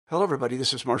Hello, everybody.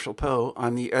 This is Marshall Poe.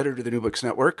 I'm the editor of the New Books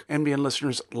Network. NBN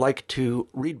listeners like to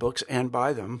read books and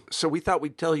buy them. So we thought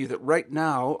we'd tell you that right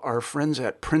now, our friends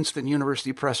at Princeton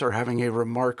University Press are having a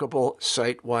remarkable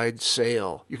site-wide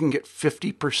sale. You can get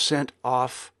 50%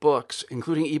 off books,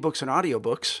 including ebooks and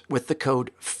audiobooks, with the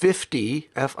code 50,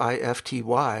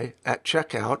 F-I-F-T-Y, at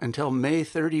checkout until May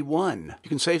 31. You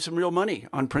can save some real money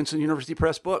on Princeton University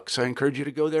Press books. I encourage you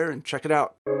to go there and check it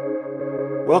out.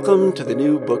 Welcome to the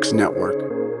New Books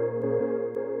Network.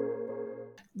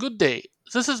 Good day,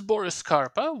 this is Boris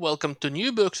Scarpa. Welcome to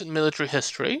New Books in Military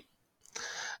History.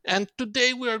 And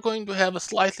today we are going to have a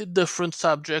slightly different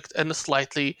subject and a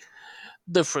slightly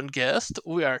different guest.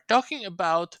 We are talking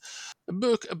about a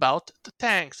book about the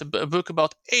tanks, a book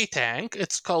about a tank.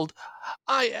 It's called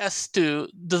IS-2,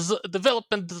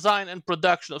 Development, Design and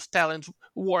Production of Stalin's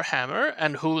Warhammer,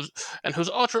 and whose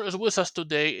author is with us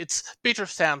today. It's Peter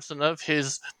Samsonov.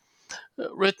 He's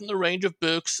written a range of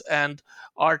books and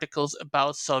articles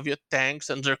about Soviet tanks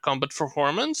and their combat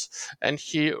performance, and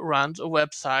he runs a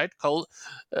website called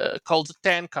the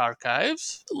Tank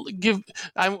Archives.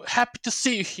 I'm happy to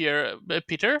see you here,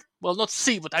 Peter. Well, not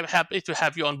see, but I'm happy to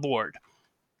have you on board.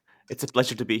 It's a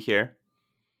pleasure to be here.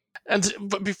 And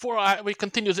before we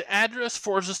continue, the address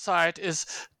for the site is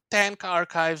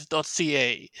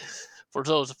tankarchives.ca. For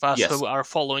those of us who are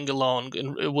following along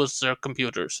with their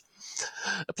computers.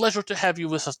 A pleasure to have you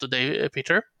with us today,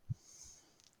 Peter.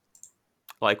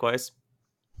 Likewise.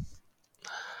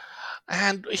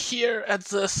 And here at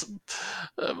this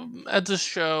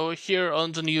show, here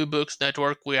on the New Books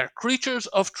Network, we are creatures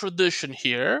of tradition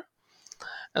here.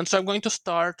 And so I'm going to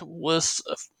start with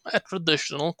a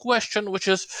traditional question, which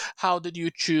is, how did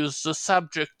you choose the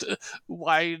subject?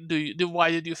 Why did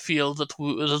you feel that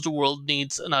the world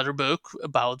needs another book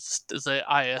about the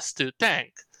IS-2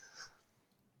 tank?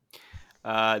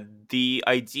 The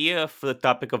idea for the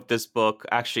topic of this book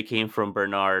actually came from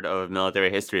Bernard of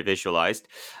Military History Visualized.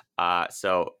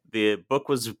 So the book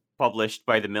was published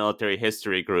by the Military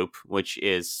History Group, which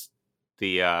is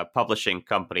the publishing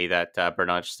company that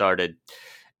Bernard started.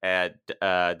 And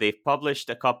they've published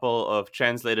a couple of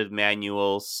translated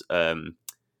manuals. For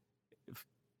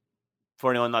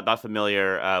anyone not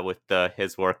familiar with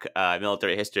his work,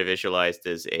 Military History Visualized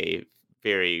is a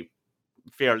fairly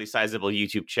sizable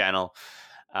YouTube channel,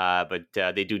 but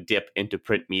they do dip into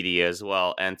print media as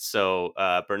well. And so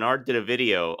Bernard did a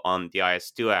video on the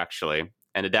IS-2, actually.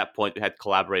 And at that point, we had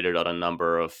collaborated on a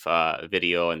number of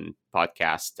video and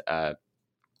podcast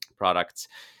products.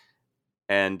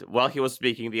 And while he was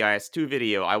making the IS-2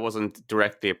 video, I wasn't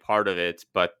directly a part of it,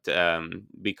 but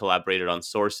we collaborated on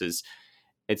sources.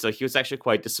 And so he was actually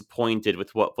quite disappointed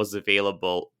with what was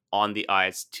available on the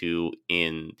IS-2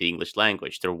 in the English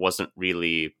language. There wasn't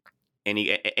really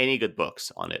any good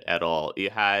books on it at all. You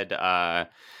had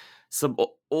some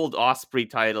old Osprey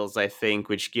titles, I think,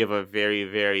 which give a very,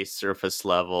 very surface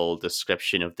level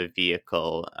description of the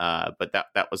vehicle, but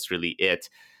that was really it.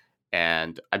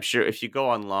 And I'm sure if you go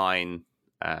online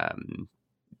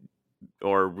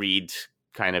or read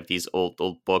kind of these old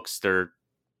books,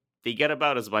 they get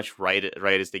about as much right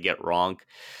as they get wrong.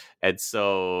 And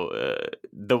so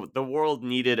the world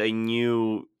needed a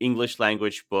new English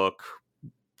language book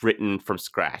written from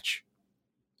scratch,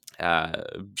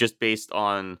 just based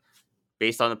on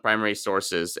the primary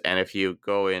sources. And if you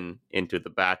go into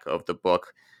the back of the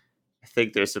book, I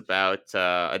think there's about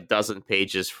a dozen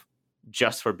pages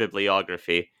just for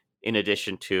bibliography, in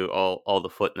addition to all the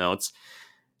footnotes.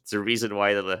 It's a reason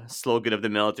why the slogan of the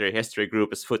Military History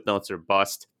Group is "Footnotes or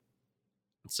Bust."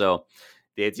 So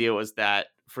the idea was that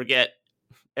forget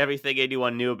everything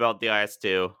anyone knew about the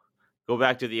IS-2, go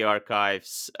back to the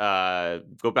archives,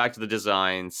 go back to the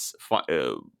designs,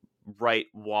 write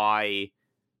why,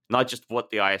 not just what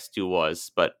the IS-2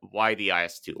 was, but why the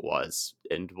IS-2 was,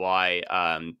 and why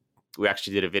we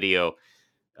actually did a video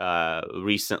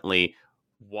recently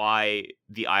why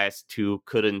the IS-2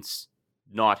 couldn't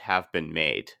not have been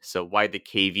made. So why the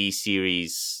KV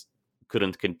series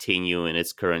couldn't continue in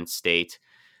its current state,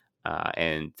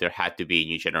 and there had to be a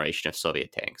new generation of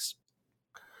Soviet tanks.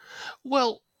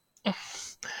 Well,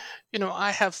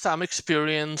 I have some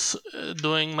experience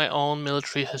doing my own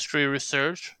military history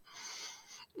research,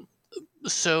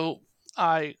 so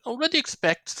I already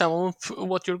expect some of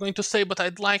what you're going to say, but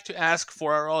I'd like to ask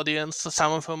for our audience,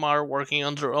 some of whom are working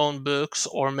on their own books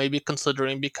or maybe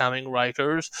considering becoming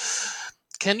writers.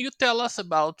 Can you tell us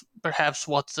about perhaps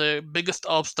what the biggest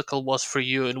obstacle was for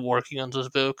you in working on this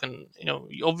book? And,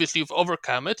 obviously you've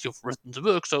overcome it, you've written the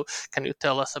book, so can you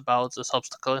tell us about this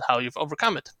obstacle and how you've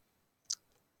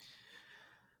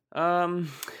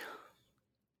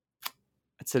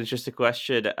It's It's an interesting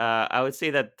question. I would say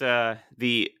that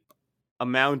the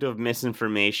amount of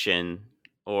misinformation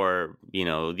or,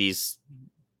 these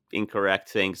incorrect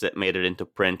things that made it into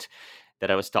print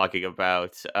that I was talking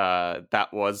about, that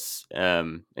was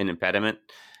an impediment.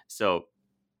 So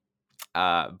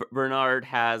Bernard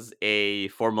has a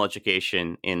formal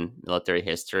education in military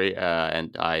history,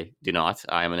 and I do not.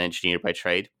 I am an engineer by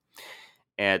trade.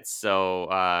 And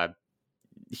so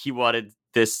he wanted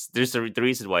this. The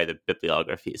reason why the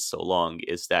bibliography is so long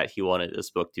is that he wanted this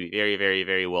book to be very, very,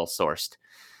 very well sourced.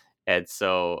 And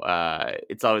so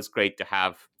it's always great to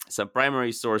have some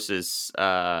primary sources,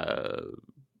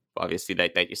 obviously,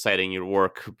 that you cite in your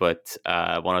work. But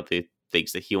one of the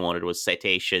things that he wanted was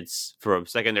citations from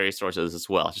secondary sources as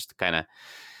well, just to kind of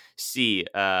see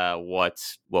what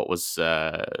was,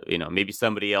 maybe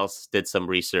somebody else did some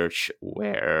research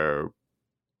where,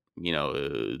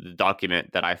 the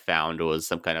document that I found was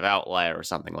some kind of outlier or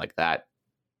something like that.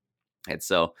 And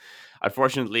so,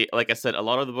 unfortunately, like I said, a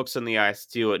lot of the books in the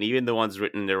IS-2, and even the ones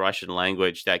written in the Russian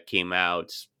language that came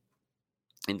out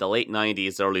in the late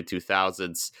 90s, early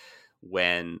 2000s,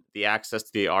 when the access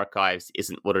to the archives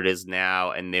isn't what it is now,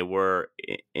 and they were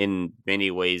in many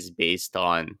ways based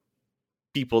on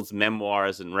people's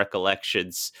memoirs and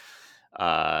recollections.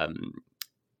 There's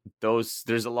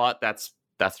a lot that's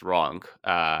wrong.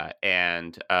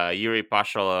 And Yuri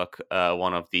Pashalok,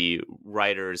 one of the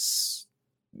writers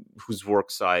whose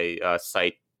works I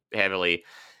cite heavily,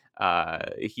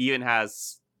 he even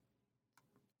has,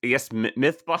 I guess,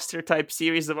 Mythbuster type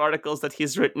series of articles that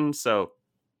he's written. So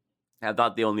I'm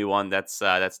not the only one that's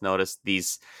noticed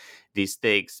these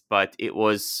things, but it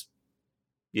was,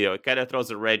 it kind of throws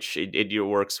a wrench in your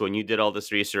works when you did all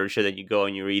this research and then you go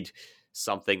and you read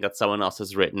something that someone else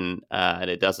has written, and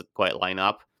it doesn't quite line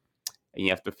up, and you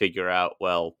have to figure out,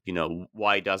 well,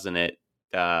 why doesn't it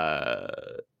line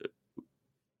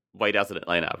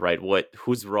up, right?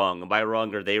 Who's wrong? Am I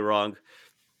wrong? Are they wrong?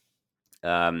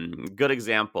 Good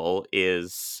example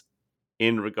is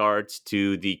in regards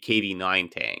to the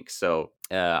KV-9 tank. So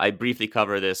I briefly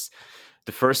cover this.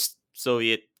 The first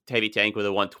Soviet heavy tank with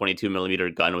a 122 millimeter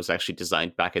gun was actually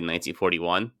designed back in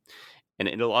 1941. And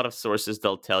in a lot of sources,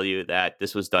 they'll tell you that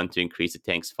this was done to increase the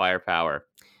tank's firepower.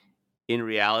 In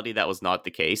reality, that was not the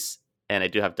case. And I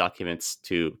do have documents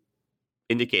to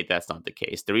indicate that's not the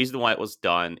case. The reason why it was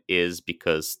done is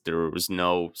because there was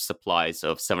no supplies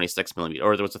of 76 millimeter,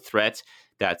 or there was a threat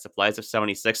that supplies of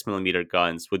 76 millimeter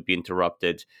guns would be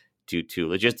interrupted due to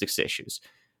logistics issues.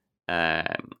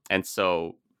 And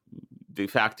so the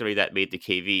factory that made the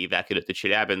KV evacuated to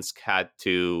Chelyabinsk had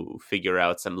to figure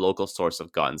out some local source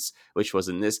of guns, which was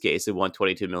in this case a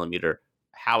 122 millimeter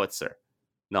howitzer,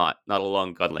 not a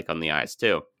long gun like on the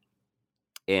IS-2.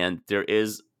 And there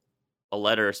is a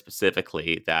letter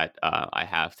specifically that I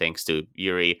have, thanks to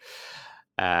Yuri,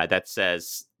 that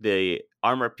says the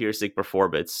armor-piercing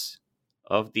performance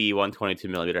of the 122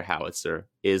 millimeter howitzer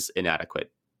is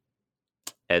inadequate.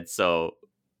 And so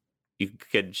you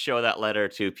can show that letter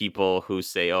to people who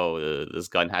say, oh, this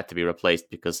gun had to be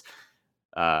replaced because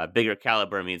bigger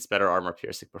caliber means better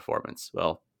armor-piercing performance.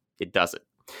 Well, it doesn't.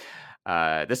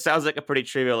 This sounds like a pretty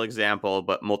trivial example,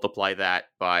 but multiply that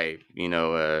by,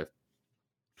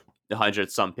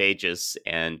 100-some pages,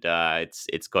 and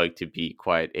it's going to be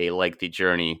quite a lengthy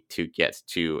journey to get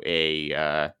to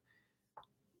a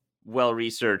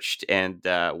well-researched and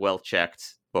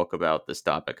well-checked book about this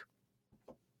topic.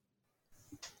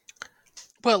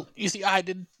 Well, you see, I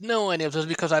didn't know any of this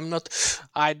because I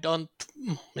don't have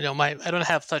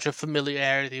such a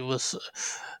familiarity with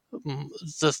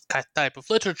this type of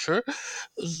literature.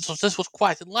 So this was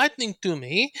quite enlightening to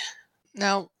me.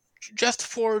 Now, just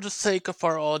for the sake of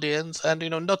our audience, and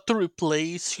not to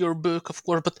replace your book, of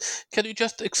course, but can you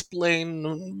just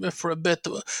explain for a bit,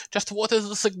 just what is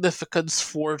the significance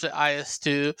for the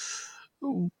IS-2?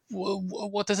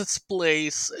 What is its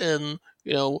place in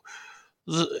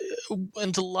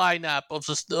in the lineup of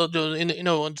the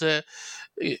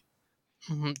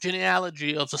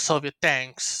genealogy of the Soviet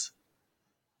tanks?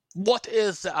 What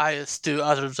is the IS-2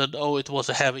 other than it was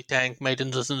a heavy tank made in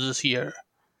this year?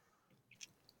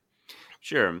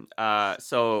 Sure.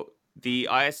 So the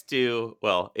IS-2,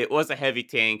 well, it was a heavy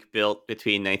tank built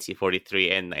between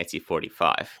 1943 and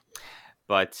 1945.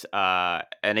 But,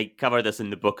 and I cover this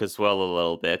in the book as well a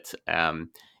little bit,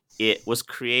 it was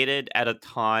created at a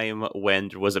time when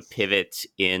there was a pivot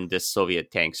in the Soviet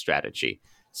tank strategy.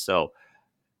 So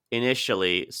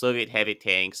initially, Soviet heavy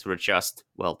tanks were just,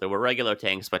 well, there were regular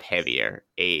tanks, but heavier.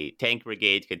 A tank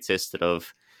brigade consisted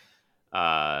of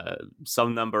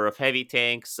some number of heavy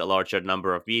tanks, a larger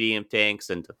number of medium tanks,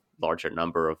 and a larger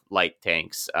number of light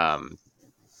tanks.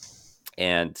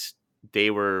 and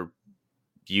they were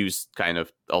used kind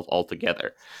of all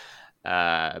together.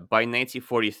 By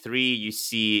 1943, you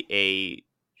see a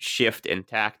shift in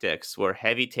tactics where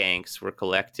heavy tanks were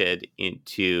collected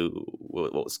into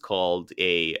what was called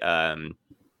a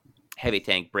heavy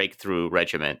tank breakthrough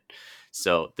regiment.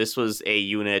 So this was a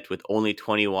unit with only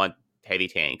 21 heavy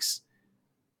tanks,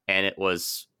 and it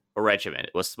was a regiment.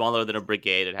 It was smaller than a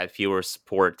brigade. It had fewer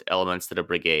support elements than a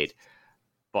brigade,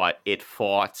 but it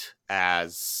fought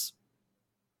as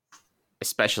a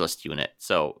specialist unit.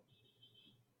 So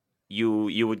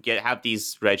you would have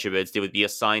these regiments. They would be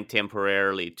assigned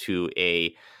temporarily to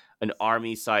an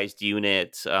army-sized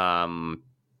unit, or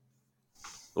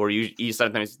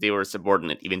sometimes they were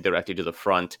subordinate, even directly to the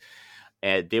front.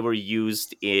 And they were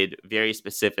used in very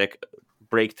specific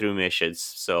breakthrough missions.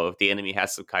 So if the enemy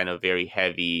has some kind of very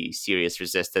heavy, serious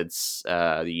resistance,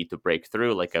 you need to break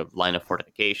through, like a line of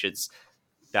fortifications,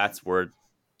 that's where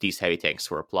these heavy tanks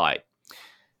were applied.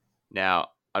 Now,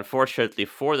 unfortunately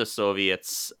for the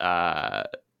Soviets, the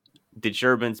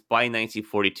Germans by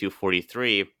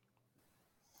 1942-43,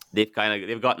 they've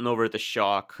gotten over the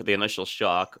initial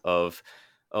shock of,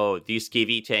 oh, these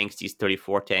KV tanks, these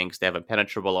 34 tanks, they have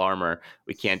impenetrable armor.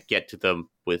 We can't get to them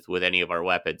with any of our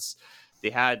weapons. They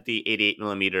had the 88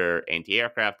 millimeter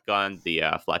anti-aircraft gun, the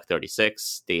Flak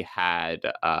 36. They had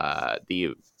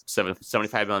the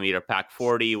 75 millimeter Pak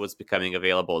 40 was becoming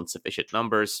available in sufficient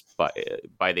numbers, but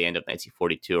by the end of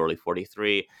 1942, early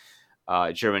 43,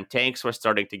 German tanks were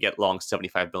starting to get long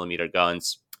 75 millimeter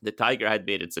guns. The Tiger had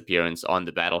made its appearance on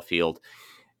the battlefield,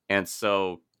 and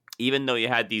so even though you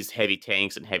had these heavy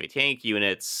tanks and heavy tank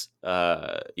units,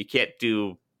 you can't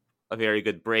do a very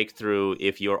good breakthrough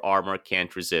if your armor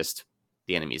can't resist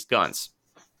the enemy's guns.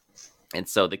 And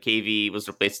so the KV was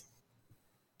replaced.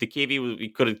 The KV, we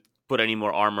couldn't put any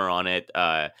more armor on it.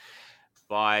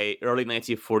 By early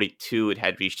 1942, it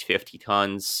had reached 50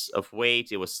 tons of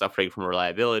weight. It was suffering from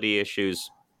reliability issues.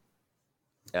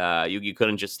 You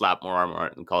couldn't just slap more armor on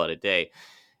it and call it a day.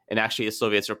 And actually, the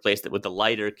Soviets replaced it with the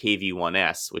lighter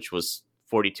KV-1S, which was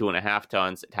 42.5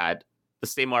 tons. It had the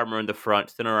same armor in the front,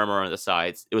 thinner armor on the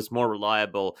sides. It was more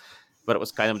reliable, but it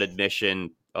was kind of an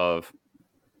admission of,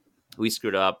 we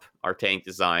screwed up. Our tank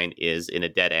design is in a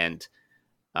dead end.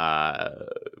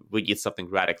 We need something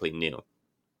radically new.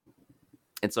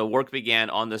 And so work began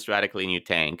on this radically new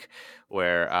tank,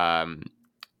 where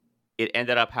it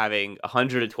ended up having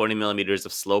 120 millimeters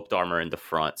of sloped armor in the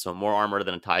front. So more armor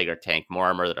than a Tiger tank, more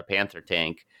armor than a Panther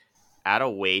tank, at a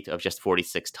weight of just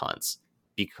 46 tons,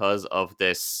 because of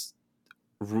this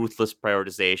ruthless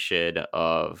prioritization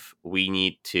of, we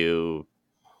need to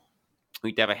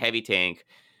have a heavy tank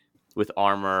with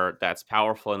armor that's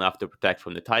powerful enough to protect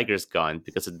from the Tiger's gun,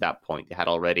 because at that point they had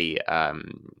already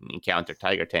encountered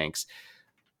Tiger tanks,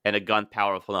 and a gun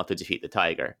powerful enough to defeat the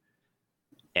Tiger.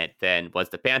 And then once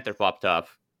the Panther popped up,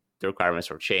 the requirements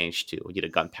were changed to, you need a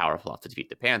gun powerful enough to defeat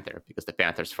the Panther, because the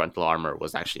Panther's frontal armor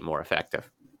was actually more effective.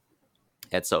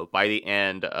 And so by the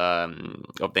end of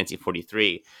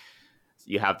 1943,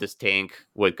 you have this tank,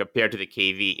 when compared to the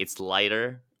KV, it's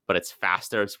lighter, but it's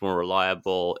faster, it's more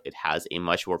reliable, it has a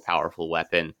much more powerful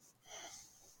weapon,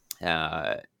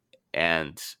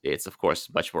 and it's, of course,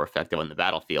 much more effective on the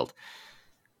battlefield.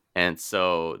 And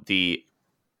so the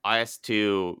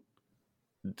IS-2,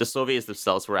 the Soviets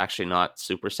themselves were actually not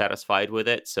super satisfied with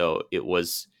it, so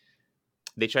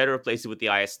they tried to replace it with the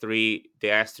IS-3.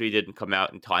 The IS-3 didn't come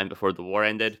out in time before the war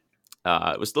ended.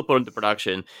 It was still put into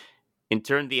production. In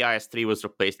turn, the IS-3 was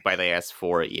replaced by the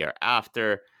IS-4 a year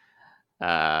after.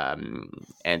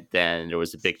 And then there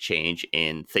was a big change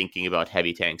in thinking about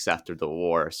heavy tanks after the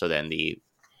war. So then the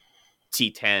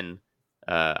T-10,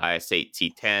 IS-8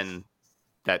 T-10,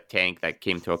 that tank that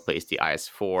came to replace the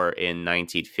IS-4 in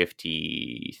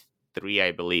 1953,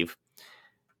 I believe,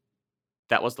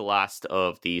 that was the last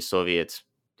of the Soviet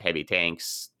heavy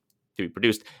tanks to be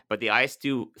produced. But the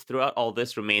IS-2, throughout all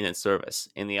this, remained in service.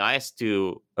 And the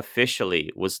IS-2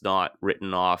 officially was not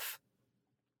written off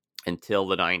until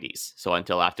the 90s, so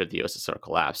until after the USSR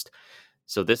collapsed.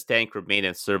 So this tank remained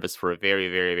in service for a very,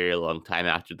 very, very long time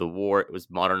after the war. It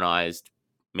was modernized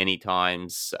many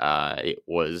times. It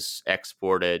was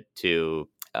exported to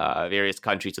various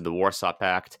countries in the Warsaw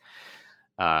Pact.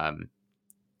 And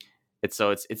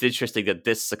so it's interesting that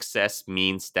this success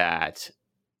means that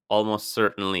almost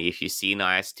certainly, if you see an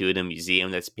IS-2 in a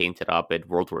museum that's painted up in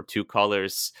World War II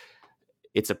colors,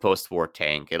 it's a post-war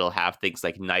tank. It'll have things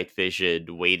like night vision,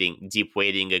 deep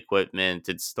weighting equipment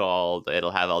installed.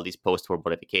 It'll have all these post-war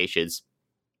modifications,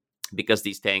 because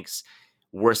these tanks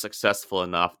were successful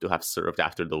enough to have served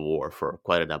after the war for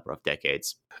quite a number of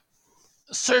decades.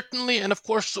 Certainly, and of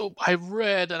course, I've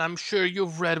read, and I'm sure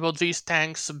you've read about these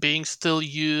tanks being still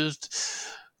used,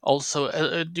 also,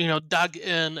 dug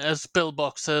in as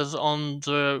pillboxes on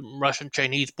the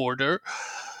Russian-Chinese border.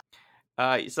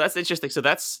 So that's interesting. So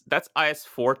that's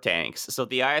IS-4 tanks. So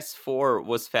the IS-4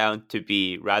 was found to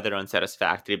be rather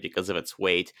unsatisfactory because of its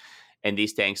weight, and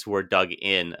these tanks were dug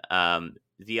in.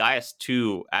 The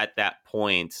IS-2 at that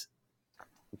point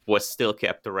was still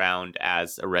kept around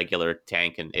as a regular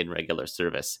tank in regular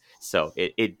service. So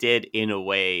it did, in a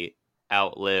way,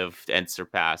 outlive and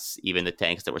surpass even the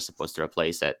tanks that were supposed to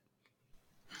replace it.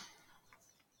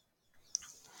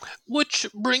 Which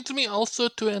brings me also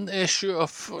to an issue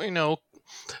of,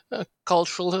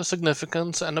 cultural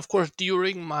significance. And of course,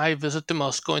 during my visit to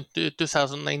Moscow in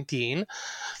 2019,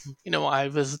 I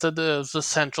visited the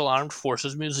Central Armed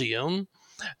Forces Museum.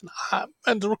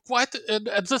 And there were quite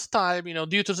at this time,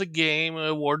 due to the game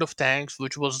World of Tanks,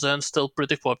 which was then still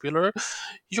pretty popular,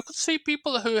 you could see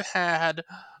people who had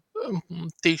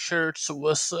T-shirts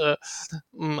with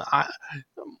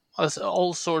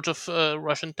all sorts of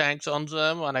Russian tanks on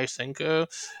them, and I think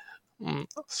mm,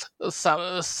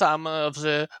 some of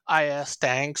the IS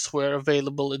tanks were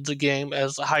available in the game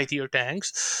as high tier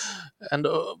tanks, and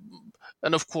uh,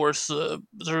 and of course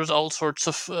there's all sorts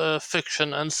of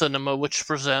fiction and cinema which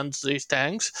presents these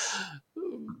tanks.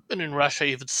 And in Russia,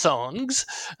 even songs.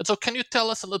 And so, can you tell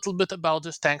us a little bit about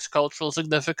this tank's cultural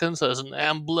significance as an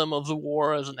emblem of the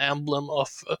war, as an emblem of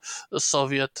the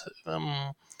Soviet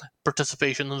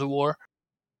participation in the war?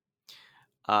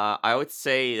 I would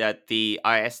say that the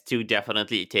IS-2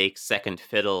 definitely takes second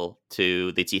fiddle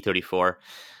to the T-34.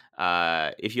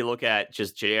 If you look at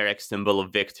just generic symbol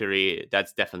of victory,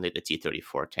 that's definitely the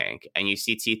T-34 tank. And you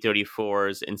see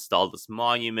T-34s installed as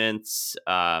monuments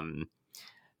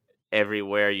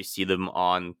everywhere. You see them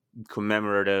on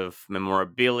commemorative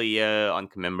memorabilia, on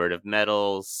commemorative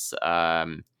medals.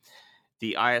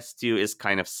 The IS-2 is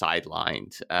kind of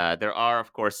sidelined. There are,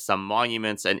 of course, some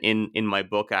monuments, and in my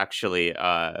book, actually,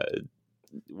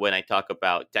 when I talk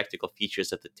about technical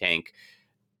features of the tank,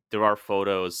 there are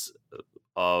photos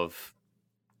of,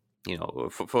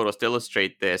 photos to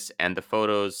illustrate this, and the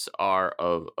photos are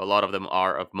of, a lot of them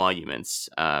are of monuments,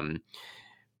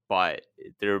 but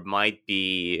there might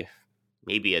be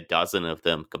maybe a dozen of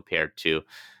them compared to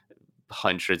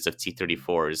hundreds of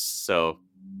T-34s. So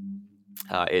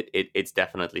it's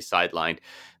definitely sidelined.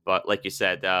 But like you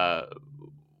said,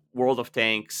 World of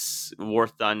Tanks, War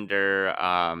Thunder,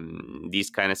 these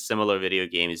kind of similar video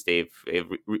games, they've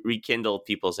rekindled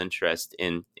people's interest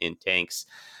in tanks.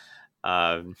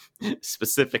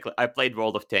 Specifically, I played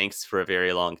World of Tanks for a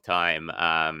very long time.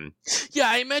 Yeah,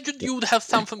 I imagined you would have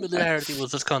some familiarity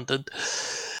with this content.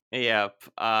 Yep.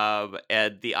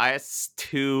 And the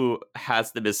IS-2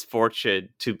 has the misfortune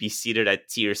to be seated at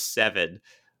tier 7,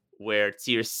 where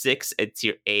tier 6 and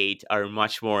tier 8 are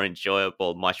much more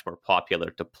enjoyable, much more popular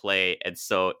to play. And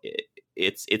so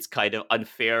it's kind of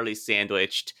unfairly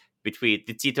sandwiched between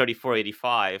the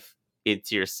T-34-85 in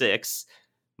tier 6,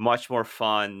 much more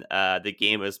fun. The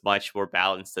game is much more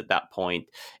balanced at that point.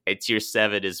 And tier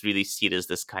 7 is really seen as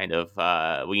this kind of,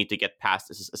 we need to get past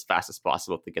this as fast as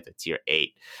possible to get to tier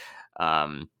 8.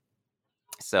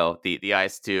 So the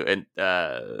IS-2 and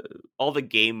all the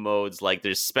game modes, like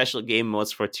there's special game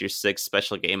modes for tier 6,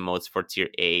 special game modes for tier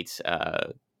 8,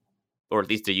 or at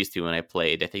least they used to when I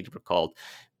played. I think they were called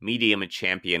medium and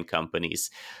champion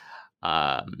companies.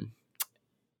 And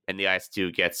the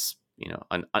IS-2 gets,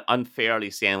 unfairly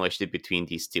sandwiched in between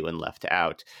these two and left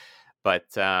out. But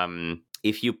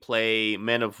if you play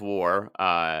Men of War,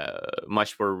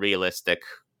 much more realistic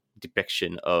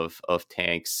depiction of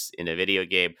tanks in a video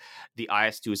game, the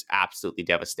IS-2 is absolutely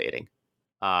devastating.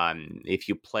 If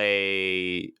you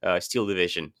play Steel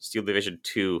Division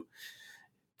 2,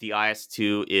 the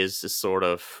IS-2 is a sort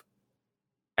of,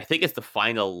 I think it's the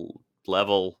final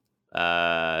level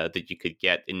that you could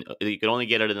get in. You could only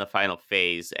get it in the final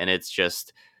phase, and it's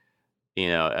just,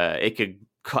 it could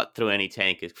cut through any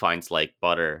tank it finds like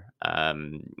butter,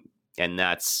 and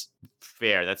that's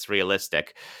fair. That's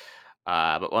realistic.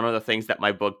 But one of the things that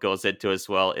my book goes into as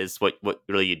well is what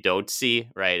really you don't see,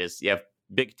 right? Is you have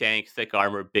big tank, thick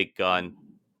armor, big gun,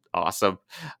 awesome.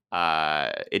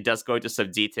 It does go into some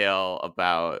detail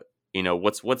about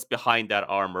what's behind that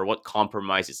armor, what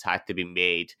compromises had to be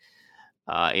made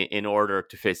in order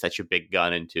to fit such a big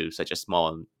gun into such a small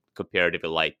and comparatively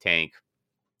light tank.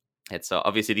 And so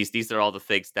obviously these are all the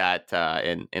things that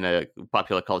in a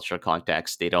popular culture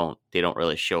context they don't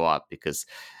really show up because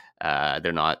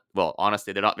they're not, well,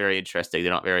 honestly, they're not very interesting.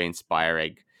 They're not very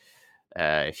inspiring.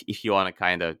 If you want to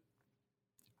kind of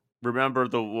remember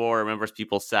the war, remembers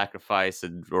people's sacrifice,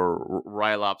 or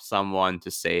rile up someone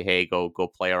to say, "Hey, go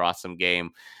play our awesome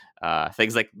game."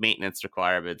 Things like maintenance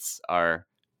requirements are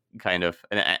kind of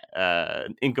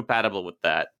incompatible with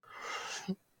that.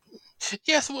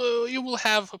 Yes, well, you will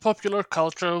have popular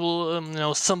culture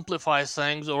will simplify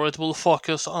things, or it will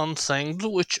focus on things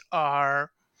which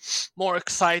are more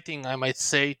exciting, I might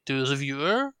say, to the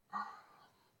viewer.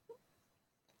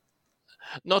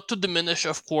 Not to diminish,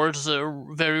 of course, the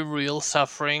very real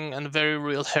suffering and very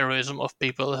real heroism of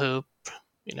people who,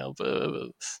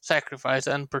 sacrificed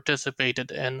and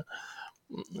participated in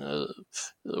uh,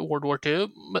 World War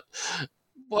II.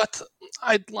 But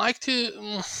I'd like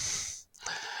to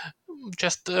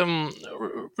just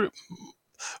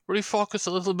refocus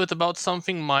a little bit about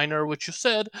something minor, which you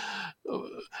said.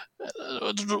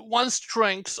 One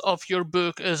strength of your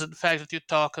book is the fact that you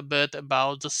talk a bit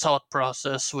about the thought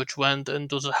process which went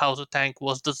into how the tank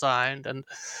was designed and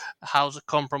how the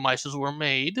compromises were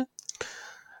made.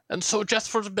 And so, just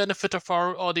for the benefit of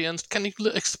our audience, can you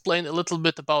explain a little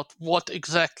bit about what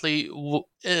exactly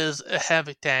is a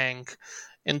heavy tank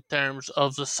in terms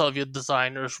of the Soviet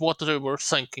designers, what they were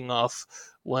thinking of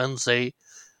when they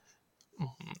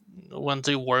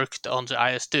worked on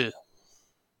the IS-2?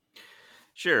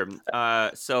 Sure.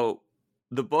 So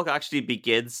the book actually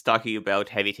begins talking about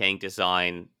heavy tank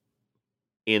design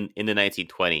in the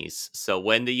 1920s. So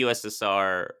when the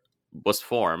USSR was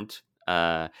formed,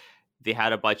 they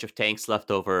had a bunch of tanks left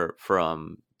over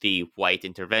from the white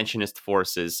interventionist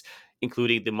forces,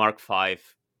 including the Mark V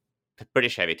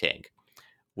British heavy tank,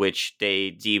 which they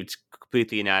deemed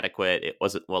completely inadequate. It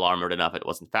wasn't well armored enough. It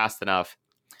wasn't fast enough.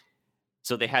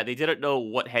 So they didn't know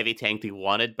what heavy tank they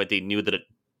wanted, but they knew that it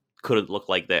couldn't look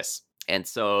like this. And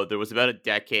so there was about a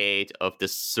decade of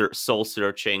this soul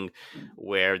searching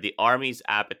where the army's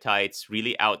appetites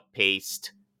really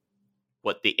outpaced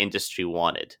what the industry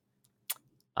wanted.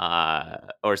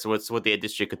 Or so what's what the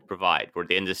industry could provide, where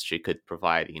the industry could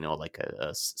provide, like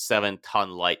a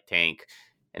 7-ton light tank,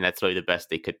 and that's really the best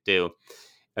they could do.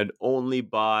 And only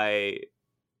by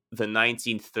the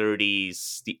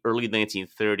 1930s, the early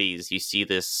 1930s, you see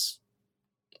this.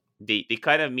 They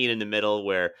kind of meet in the middle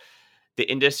where the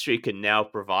industry can now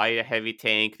provide a heavy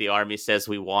tank. The army says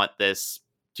we want this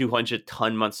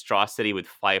 200-ton monstrosity with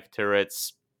 5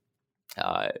 turrets.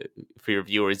 For your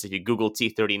viewers, if you Google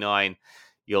T-39,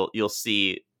 you'll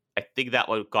see. I think that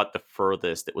one got the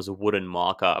furthest. It was a wooden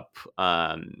mock-up,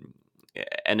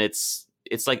 and it's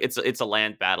a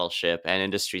land battleship, and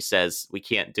industry says we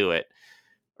can't do it.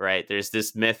 Right? There's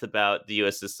this myth about the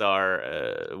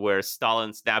USSR where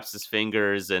Stalin snaps his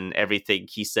fingers and everything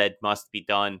he said must be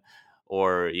done,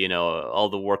 or all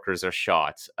the workers are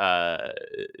shot.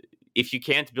 If you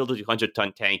can't build a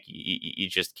 200-ton tank, you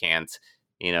just can't.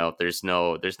 There's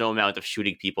no amount of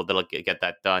shooting people that'll get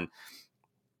that done.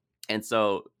 And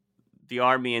so the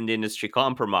army and the industry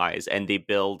compromise, and they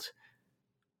build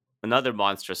another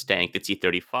monstrous tank, the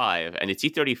T-35. And the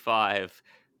T-35,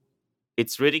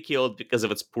 it's ridiculed because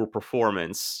of its poor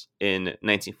performance in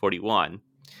 1941.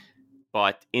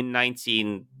 But in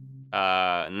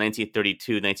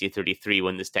 1932, 1933,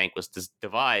 when this tank was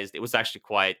devised, it was actually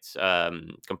quite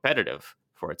competitive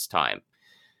for its time.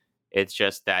 It's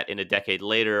just that in a decade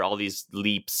later, all these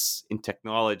leaps in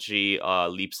technology,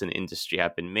 leaps in industry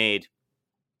have been made.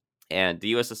 And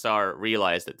the USSR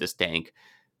realized that this tank,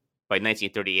 by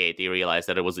 1938, they realized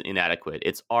that it was inadequate.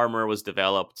 Its armor was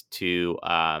developed to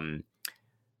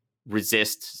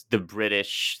resist the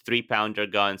British 3-pounder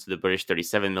guns, the British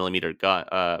 47mm gun,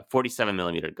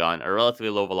 47mm gun, a relatively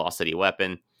low velocity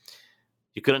weapon.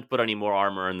 You couldn't put any more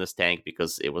armor in this tank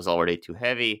because it was already too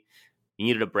heavy. You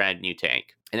needed a brand new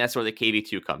tank. And that's where the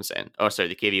KV-2 comes in. Oh, sorry,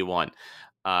 the KV-1.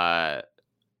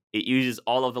 It uses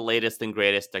all of the latest and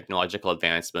greatest technological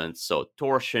advancements. So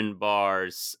torsion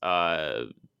bars,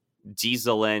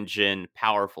 diesel engine,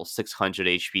 powerful 600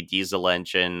 HP diesel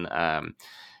engine.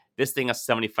 This thing has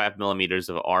 75 millimeters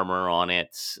of armor on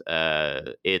it.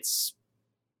 It's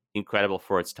incredible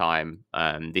for its time.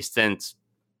 They sent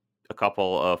a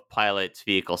couple of pilot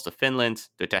vehicles to Finland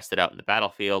to test it out in the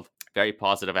battlefield. Very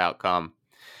positive outcome.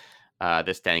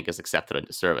 This tank is accepted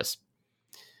into service.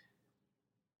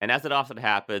 And as it often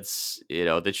happens,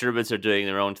 the Germans are doing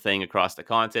their own thing across the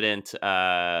continent.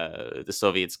 The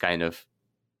Soviets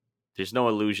there's no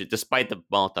illusion, despite the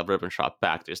Molotov-Ribbentrop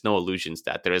Pact, there's no illusions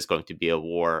that there is going to be a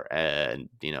war. And,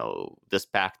 this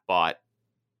pact bought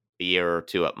a year or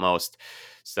two at most.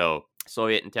 So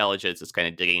Soviet intelligence is kind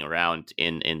of digging around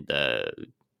in the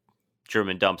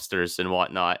German dumpsters and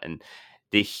whatnot. And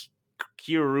they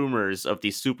hear rumors of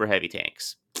these super heavy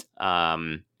tanks.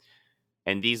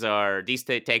 And these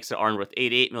tanks are armed with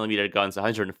 88 millimeter guns,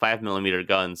 105 millimeter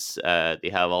guns. They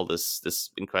have all this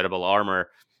incredible armor.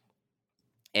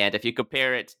 And if you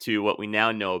compare it to what we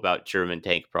now know about German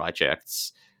tank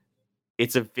projects,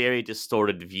 it's a very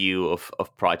distorted view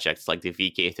of projects like the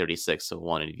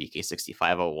VK3601 and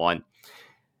VK6501.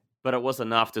 But it was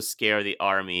enough to scare the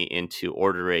army into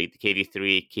ordering the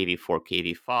KV-3,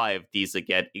 KV-4, KV-5. These,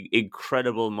 again,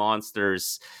 incredible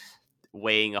monsters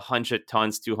weighing 100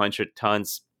 tons, 200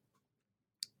 tons.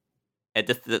 And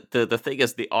the thing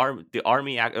is, the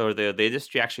army or the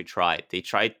industry actually tried. They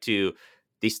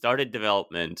started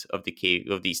development of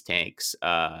these tanks.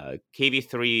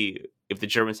 KV-3, if the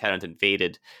Germans hadn't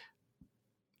invaded,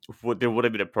 there would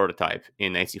have been a prototype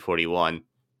in 1941.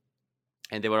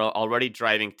 And they were already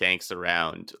driving tanks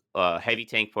around, heavy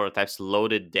tank prototypes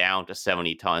loaded down to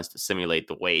 70 tons to simulate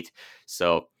the weight.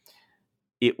 So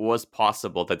it was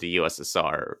possible that the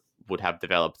USSR would have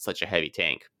developed such a heavy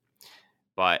tank.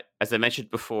 But as I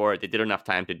mentioned before, they didn't have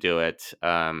time to do it.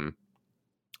 The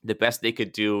best they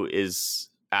could do is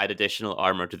add additional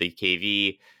armor to the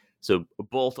KV. So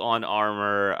bolt-on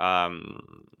armor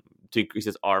to increase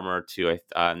its armor to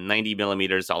 90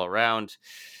 millimeters all around.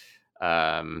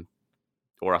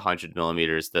 Or 100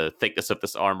 millimeters, the thickness of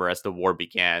this armor as the war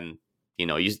began.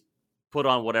 You put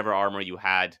on whatever armor you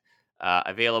had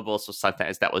available. So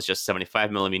sometimes that was just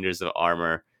 75 millimeters of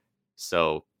armor.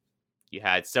 So you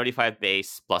had 75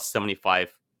 base plus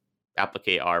 75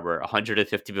 applique armor,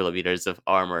 150 millimeters of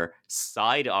armor,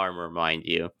 side armor, mind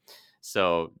you.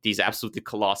 So these absolutely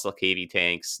colossal KV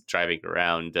tanks driving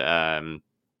around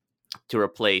to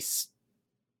replace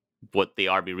what the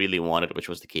army really wanted, which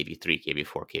was the KV-3,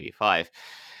 KV-4,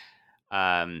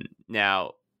 KV-5.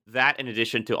 Now, that in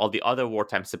addition to all the other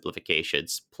wartime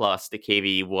simplifications, plus the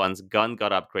KV-1's gun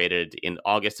got upgraded in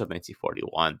August of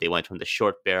 1941. They went from the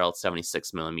short-barreled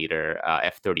 76mm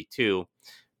F-32 to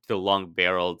the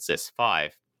long-barreled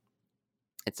ZIS-5.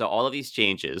 And so all of these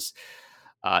changes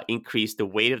increased the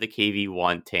weight of the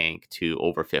KV-1 tank to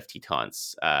over 50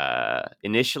 tons.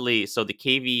 Initially, so the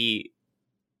KV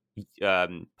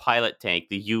pilot tank,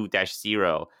 the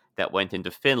U-0 that went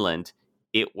into Finland,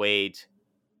 it weighed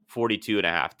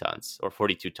 42.5 tons or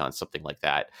 42 tons, something like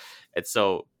that. And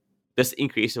so this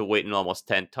increase of weight in almost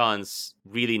 10 tons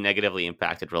really negatively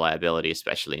impacted reliability,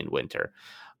 especially in winter.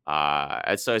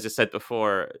 And so, as I said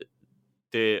before,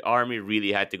 the army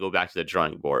really had to go back to the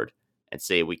drawing board and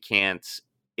say, we can't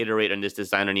iterate on this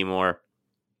design anymore.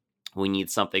 We need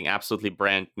something absolutely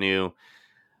brand new.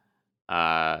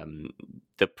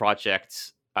 The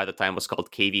project at the time was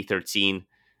called KV-13.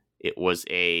 It was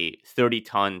a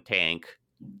 30-ton tank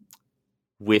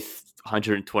with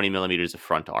 120 millimeters of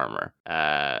front armor,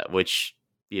 which,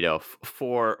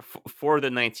 for the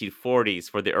 1940s,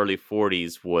 for the early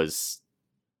 40s, was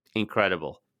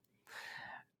incredible.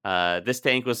 This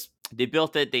tank they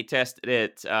built it, they tested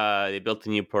it, they built a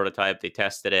new prototype, they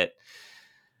tested it,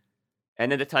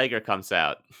 and then the Tiger comes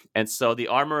out. And so the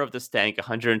armor of this tank,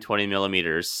 120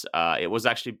 millimeters, it was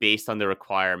actually based on the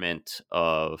requirement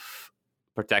of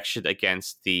protection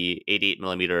against the 88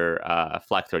 millimeter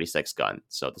Flak 36 gun.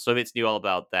 So the Soviets knew all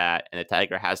about that, and the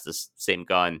Tiger has this same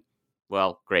gun.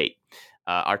 Well, great.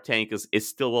 Our tank is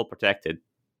still well protected.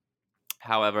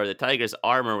 However, the Tiger's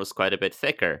armor was quite a bit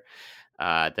thicker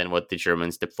than what the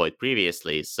Germans deployed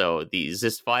previously. So the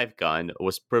ZIS-5 gun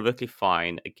was perfectly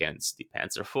fine against the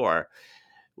Panzer IV,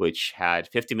 which had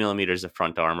 50 millimeters of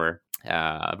front armor,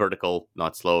 vertical,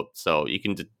 not slope. So you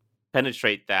can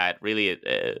penetrate that really at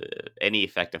any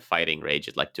effective fighting range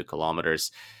at like 2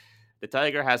 kilometers. The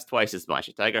Tiger has twice as much.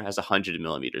 The Tiger has 100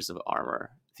 millimeters of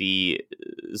armor. The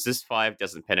ZIS-5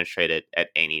 doesn't penetrate it at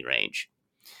any range.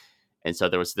 And so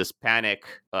there was this panic.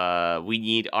 We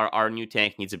need our new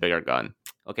tank needs a bigger gun.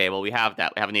 Okay, well, we have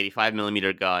that. We have an 85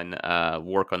 millimeter gun.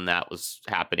 Work on that was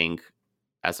happening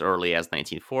as early as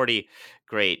 1940.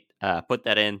 Great. Put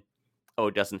that in. Oh,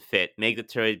 it doesn't fit. Make the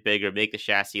turret bigger. Make the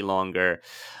chassis longer.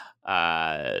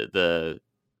 The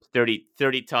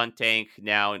 30-ton tank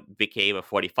now became a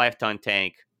 45-ton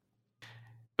tank.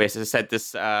 But as I said,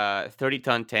 this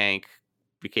 30-ton tank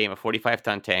became a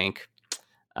 45-ton tank.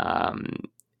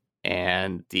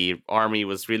 And the army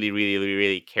was really, really,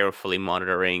 really carefully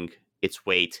monitoring its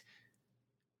weight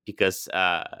because,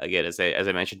 again, as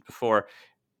I mentioned before,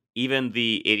 even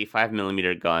the 85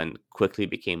 millimeter gun quickly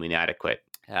became inadequate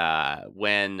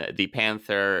when the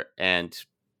Panther and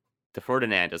the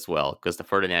Ferdinand as well, because the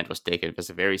Ferdinand was taken as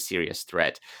a very serious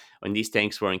threat. When these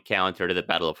tanks were encountered at the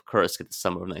Battle of Kursk in the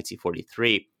summer of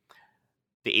 1943,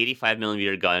 the 85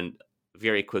 millimeter gun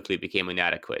very quickly became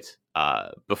inadequate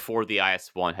before the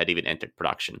IS-1 had even entered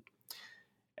production.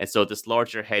 And so this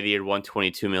larger, heavier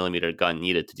 122 millimeter gun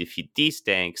needed to defeat these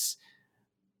tanks.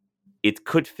 It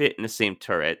could fit in the same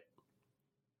turret,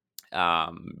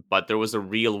 but there was a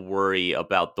real worry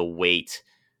about the weight,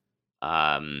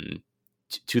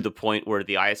 to the point where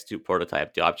the IS-2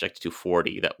 prototype, the Object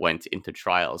 240 that went into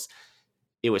trials,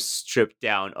 it was stripped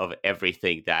down of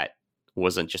everything that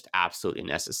wasn't just absolutely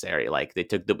necessary. Like they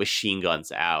took the machine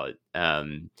guns out,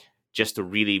 just to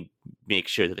really make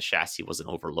sure that the chassis wasn't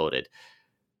overloaded.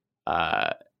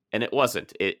 And it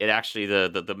wasn't. It actually,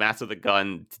 the mass of the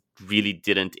gun really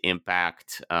didn't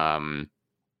impact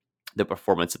the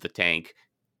performance of the tank,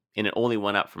 and it only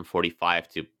went up from 45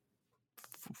 to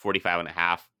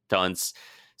 45.5 tons,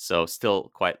 so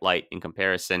still quite light in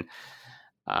comparison.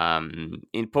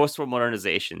 In post-war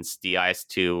modernizations, the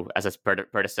IS-2, as its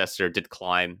predecessor, did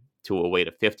climb to a weight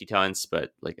of 50 tons,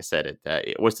 but like I said,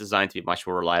 it was designed to be much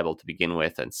more reliable to begin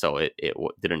with, and so it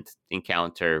didn't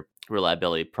encounter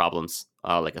reliability problems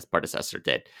like its predecessor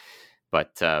did.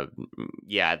 But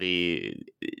yeah, the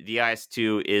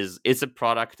IS-2 is a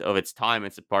product of its time.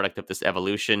 It's a product of this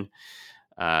evolution.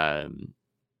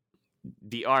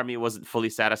 The army wasn't fully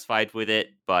satisfied with it,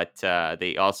 but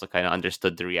they also kind of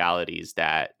understood the realities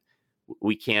that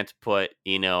we can't put,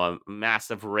 a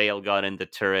massive railgun in the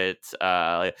turret.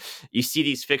 You see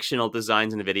these fictional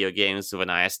designs in the video games of an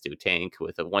IS-2 tank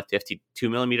with a 152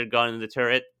 millimeter gun in the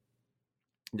turret.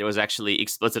 There was actually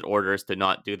explicit orders to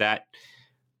not do that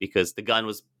because the gun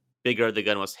was bigger, the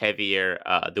gun was heavier.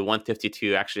 The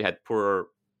 152 actually had poorer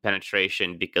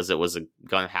penetration because it was a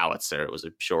gun howitzer. It was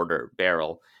a shorter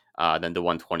barrel than the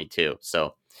 122.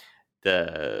 So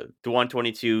the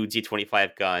 122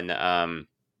 G25 gun,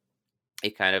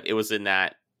 it was in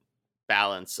that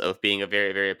balance of being a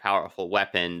very, very powerful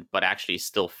weapon, but actually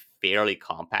still fairly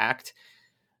compact.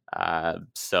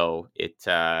 So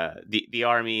the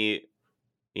army,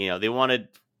 they wanted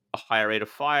a higher rate of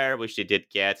fire, which they did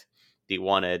get. They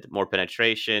wanted more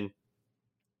penetration,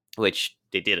 which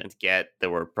they didn't get. There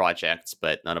were projects,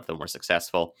 but none of them were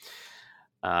successful.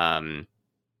 But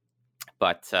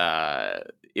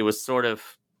it was sort of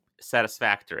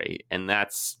satisfactory, and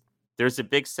there's a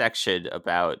big section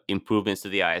about improvements to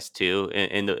the IS-2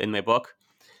 in my book.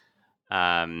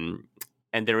 And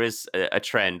there is a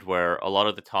trend where a lot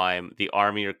of the time the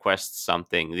army requests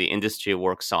something, the industry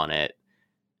works on it,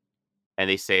 and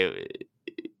they say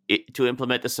to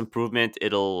implement this improvement,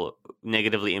 it'll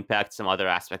negatively impact some other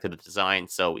aspect of the design,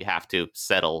 so we have to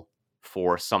settle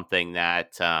for something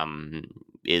that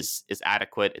is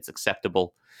adequate, it's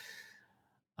acceptable,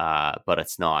 but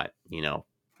it's not,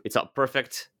 it's not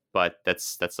perfect, but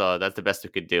that's the best we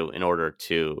could do in order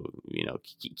to,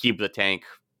 keep the tank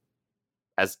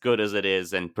as good as it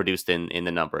is and produced in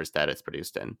the numbers that it's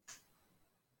produced in.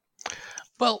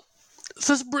 Well,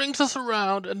 this brings us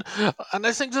around, and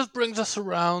I think this brings us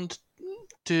around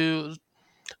to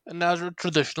another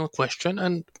traditional question.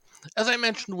 And as I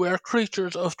mentioned, we are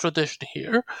creatures of tradition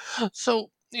here.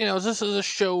 So, this is a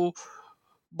show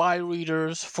by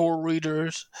readers, for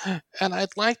readers. And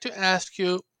I'd like to ask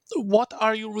you, what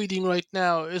are you reading right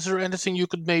now? Is there anything you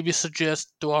could maybe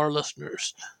suggest to our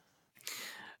listeners?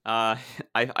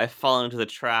 I've fallen into the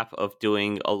trap of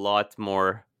doing a lot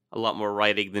more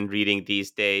writing than reading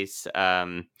these days.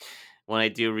 When I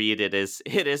do read, it is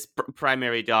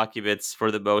primary documents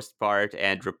for the most part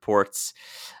and reports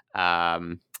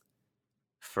from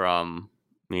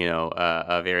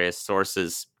various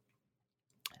sources.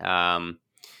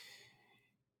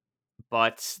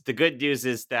 But the good news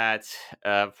is that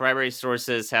primary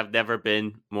sources have never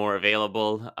been more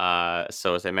available.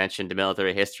 So as I mentioned, the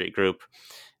Military History Group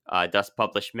does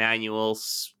publish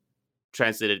manuals,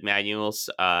 translated manuals.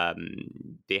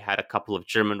 They had a couple of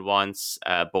German ones,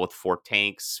 both for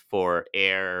tanks, for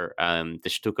air, the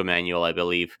Stuka manual, I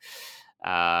believe.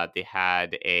 They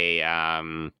had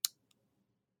a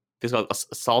this called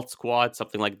assault squad,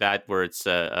 something like that, where it's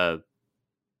a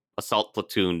assault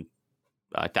platoon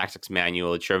tactics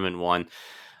manual, a German one.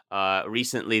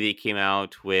 Recently, they came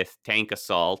out with Tank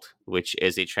Assault, which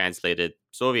is a translated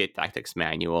Soviet tactics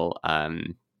manual,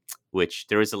 which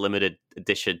there is a limited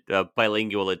edition,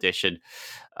 bilingual edition,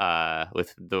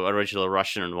 with the original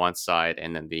Russian on one side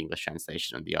and then the English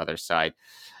translation on the other side.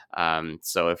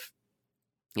 So if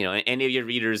any of your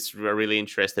readers are really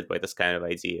interested by this kind of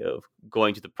idea of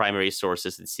going to the primary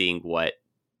sources and seeing what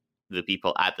the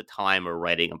people at the time are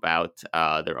writing about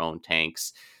their own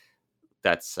tanks,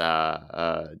 that's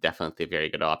definitely a very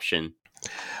good option.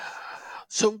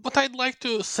 So what I'd like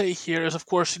to say here is, of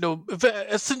course,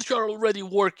 since you're already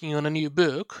working on a new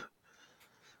book,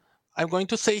 I'm going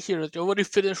to say here that you already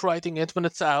finished writing it. When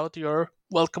it's out, you're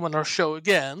welcome on our show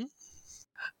again.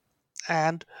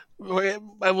 and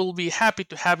I will be happy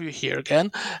to have you here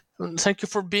again. Thank you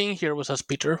for being here with us,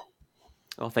 Peter.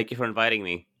 Well, thank you for inviting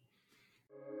me.